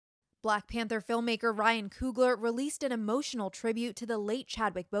Black Panther filmmaker Ryan Coogler released an emotional tribute to the late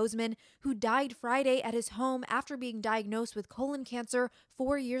Chadwick Boseman, who died Friday at his home after being diagnosed with colon cancer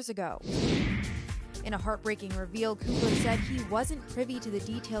 4 years ago. In a heartbreaking reveal, Coogler said he wasn't privy to the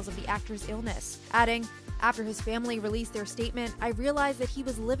details of the actor's illness, adding, "After his family released their statement, I realized that he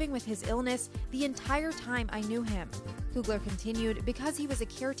was living with his illness the entire time I knew him." Coogler continued, "Because he was a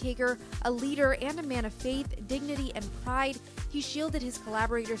caretaker, a leader, and a man of faith, dignity, and pride, he shielded his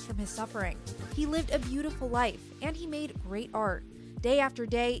collaborators from his suffering. He lived a beautiful life, and he made great art. Day after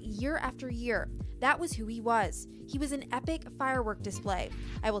day, year after year. That was who he was. He was an epic firework display.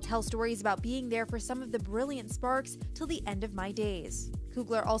 I will tell stories about being there for some of the brilliant sparks till the end of my days."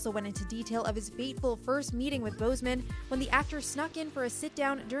 Coogler also went into detail of his fateful first meeting with Boseman when the actor snuck in for a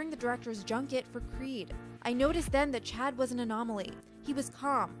sit-down during the director's junket for Creed. "I noticed then that Chad was an anomaly. He was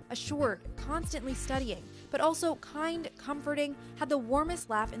calm, assured, constantly studying, but also kind, comforting, had the warmest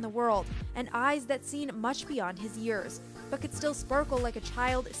laugh in the world, and eyes that seen much beyond his years, but could still sparkle like a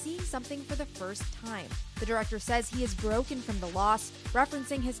child seeing something for the first time." The director says he is broken from the loss,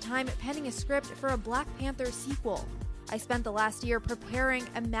 referencing his time penning a script for a Black Panther sequel. "I spent the last year preparing,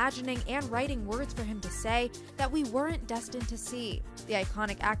 imagining, and writing words for him to say that we weren't destined to see." The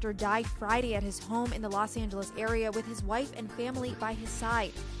iconic actor died Friday at his home in the Los Angeles area with his wife and family by his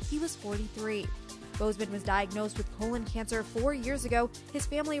side. He was 43. Boseman was diagnosed with colon cancer 4 years ago, his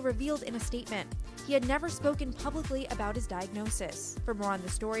family revealed in a statement. He had never spoken publicly about his diagnosis. For more on the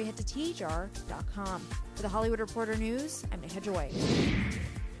story, head to THR.com. For the Hollywood Reporter News, I'm Neha Joy.